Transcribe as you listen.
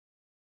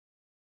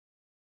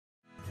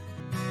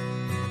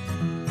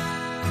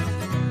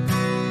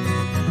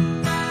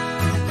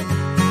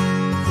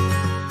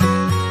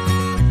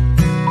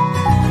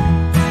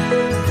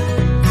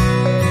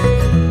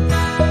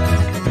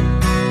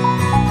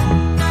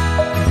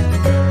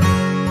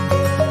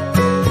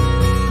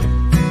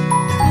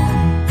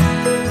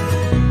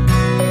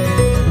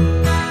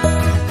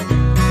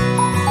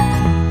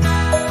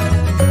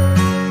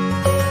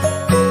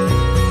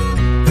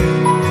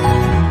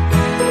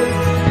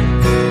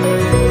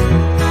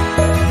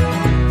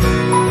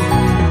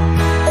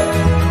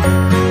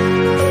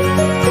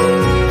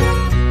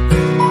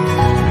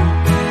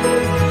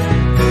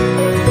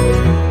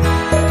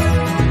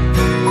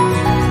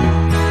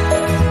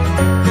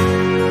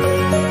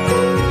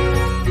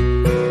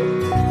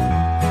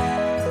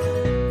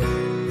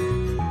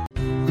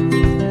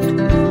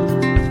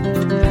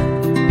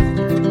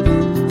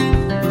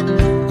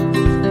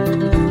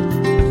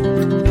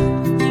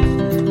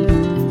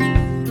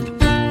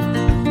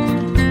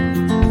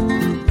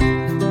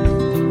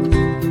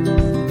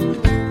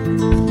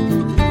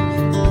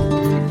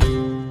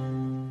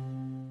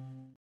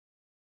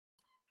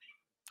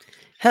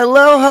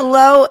Hello,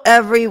 hello,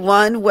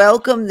 everyone.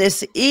 Welcome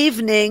this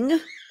evening.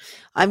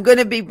 I'm going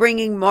to be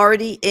bringing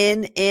Marty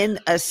in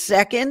a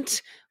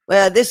second.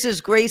 This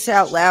is Grace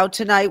Out Loud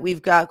tonight.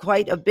 We've got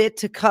quite a bit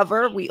to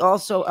cover. We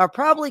also are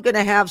probably going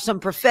to have some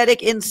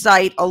prophetic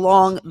insight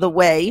along the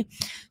way.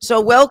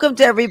 So welcome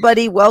to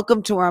everybody.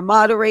 Welcome to our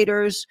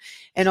moderators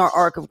and our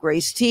Ark of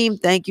Grace team.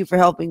 Thank you for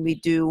helping me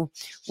do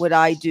what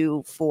I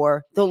do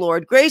for the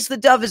Lord. Grace the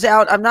Dove is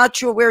out. I'm not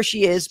sure where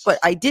she is, but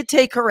I did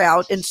take her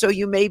out. And so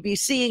you may be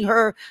seeing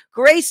her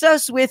grace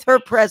us with her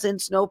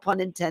presence, no pun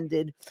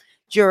intended,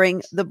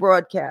 during the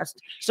broadcast.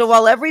 So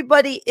while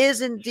everybody is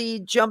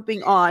indeed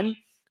jumping on,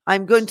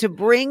 I'm going to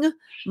bring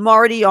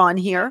Marty on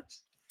here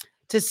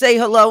to say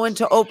hello and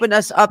to open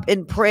us up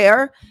in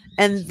prayer.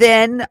 And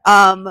then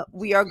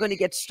we are going to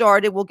get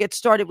started. We'll get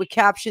started with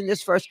caption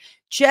this first.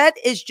 Chet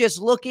is just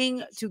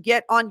looking to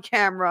get on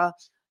camera.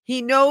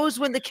 He knows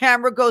when the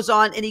camera goes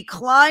on and he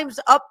climbs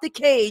up the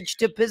cage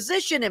to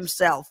position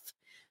himself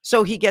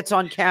so he gets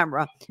on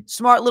camera.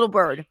 Smart little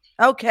bird.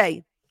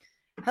 Okay.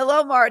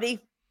 Hello, Marty.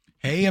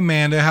 Hey,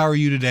 Amanda, how are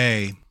you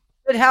today?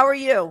 Good. How are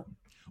you?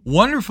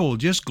 Wonderful.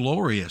 Just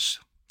glorious.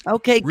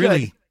 Okay,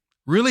 good.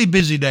 Really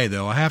busy day,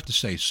 though, I have to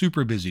say.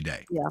 Super busy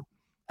day. Yeah,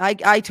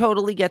 I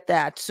totally get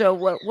that. So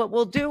what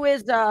we'll do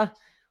is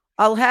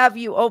I'll have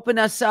you open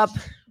us up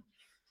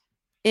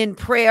in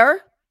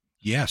prayer.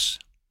 Yes.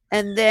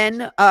 And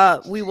then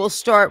we will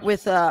start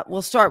with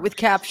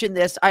caption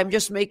this. I'm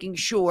just making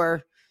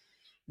sure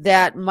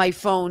that my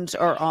phones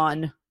are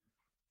on.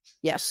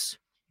 Yes.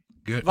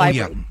 Good.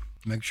 Vibrate. Oh, yeah.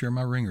 Make sure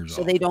my ringer's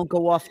so off. They don't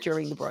go off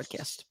during the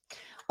broadcast.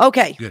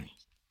 Okay. Good.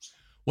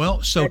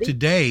 Well, so Ready?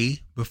 Today,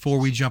 before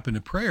we jump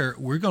into prayer,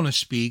 we're going to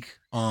speak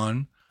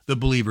on the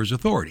believer's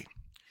authority.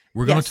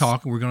 We're going to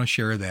talk and we're going to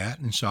share that.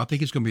 And so I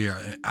think it's going to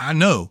be, I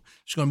know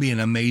it's going to be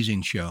an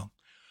amazing show.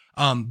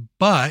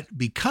 But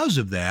because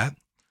of that,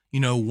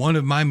 one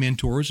of my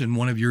mentors and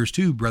one of yours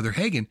too, Brother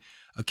Hagin,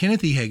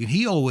 Kenneth E. Hagin,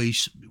 he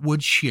always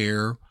would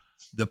share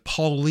the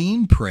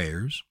Pauline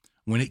prayers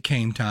when it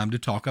came time to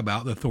talk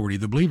about the authority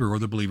of the believer or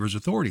the believer's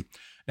authority.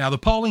 Now, the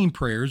Pauline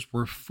prayers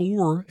were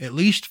at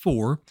least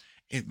four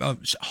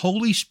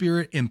Holy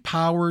Spirit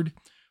empowered,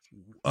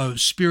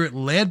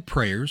 Spirit-led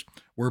prayers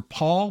where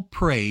Paul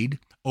prayed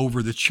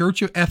over the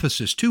church of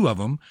Ephesus, two of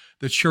them,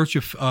 the church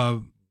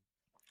of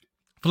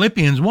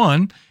Philippians,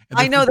 one, and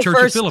I know the church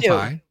first of Philippi, two.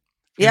 and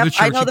Yep, the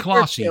I church know of the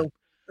Colossae. first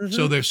two.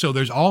 Mm-hmm. So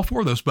there's all four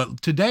of those. But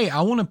today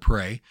I want to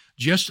pray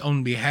just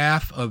on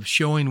behalf of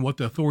showing what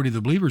the authority of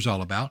the believer is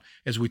all about.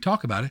 As we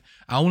talk about it,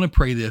 I want to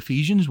pray the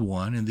Ephesians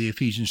 1 and the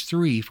Ephesians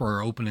 3 for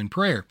our opening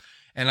prayer.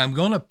 And I'm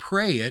going to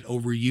pray it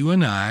over you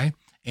and I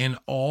and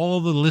all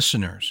the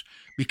listeners,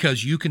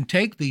 because you can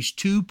take these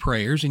two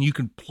prayers and you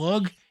can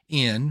plug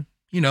in,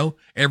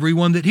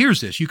 everyone that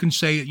hears this. You can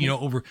say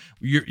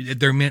it,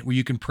 they're meant where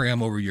you can pray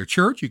them over your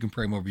church. You can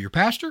pray them over your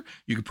pastor.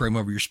 You can pray them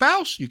over your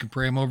spouse. You can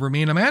pray them over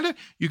me and Amanda.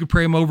 You can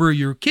pray them over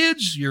your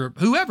kids, your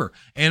whoever,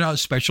 and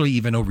especially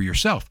even over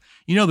yourself.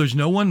 There's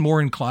no one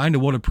more inclined to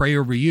want to pray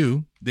over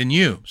you than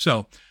you.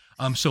 So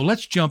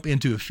let's jump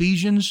into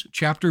Ephesians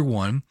chapter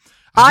 1.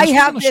 I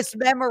have this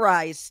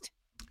memorized.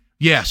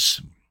 Yes.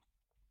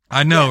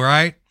 I know,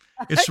 right?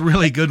 It's a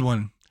really good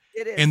one.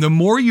 It is. And the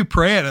more you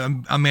pray it,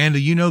 Amanda,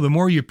 the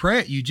more you pray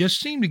it, you just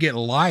seem to get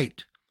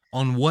light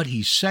on what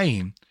he's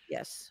saying.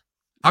 Yes.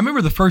 I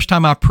remember the first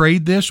time I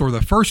prayed this, or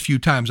the first few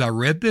times I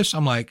read this,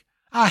 I'm like,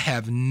 I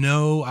have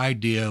no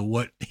idea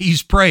what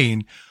he's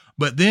praying.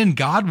 But then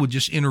God would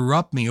just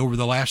interrupt me over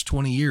the last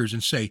 20 years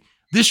and say,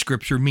 this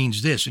scripture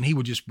means this. And he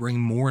would just bring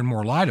more and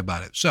more light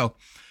about it. So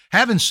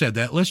having said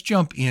that, let's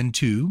jump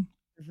into,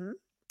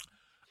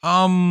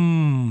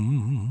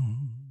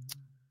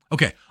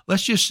 Okay,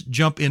 let's just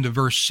jump into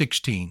verse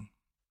 16.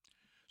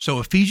 So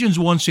Ephesians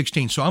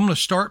 1:16. So I'm going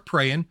to start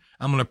praying.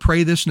 I'm going to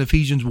pray this in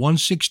Ephesians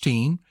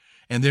 1:16,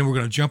 and then we're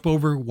going to jump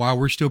over while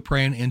we're still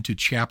praying into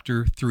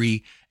chapter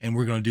 3, and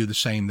we're going to do the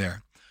same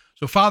there.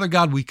 So Father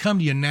God, we come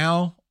to you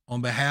now on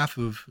behalf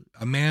of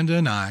Amanda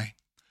and I,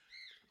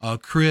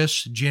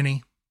 Chris,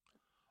 Jenny,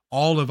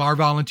 all of our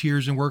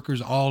volunteers and workers,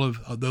 all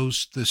of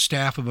those, the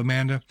staff of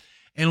Amanda,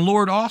 and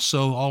Lord,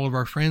 also all of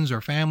our friends,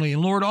 our family,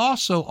 and Lord,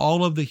 also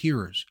all of the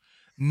hearers.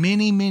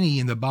 Many, many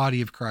in the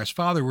body of Christ.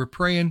 Father, we're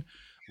praying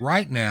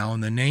right now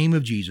in the name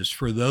of Jesus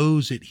for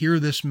those that hear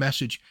this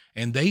message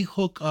and they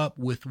hook up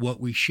with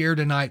what we share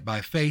tonight by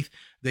faith.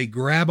 They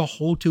grab a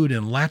hold to it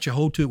and latch a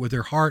hold to it with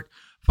their heart.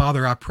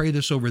 Father, I pray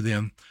this over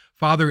them.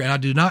 Father, and I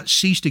do not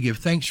cease to give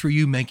thanks for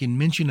you, making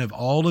mention of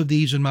all of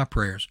these in my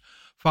prayers.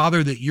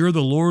 Father, that you're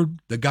the Lord,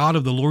 the God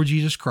of the Lord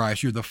Jesus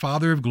Christ. You're the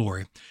Father of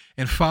glory.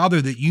 And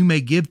Father, that you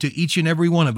may give to each and every one of us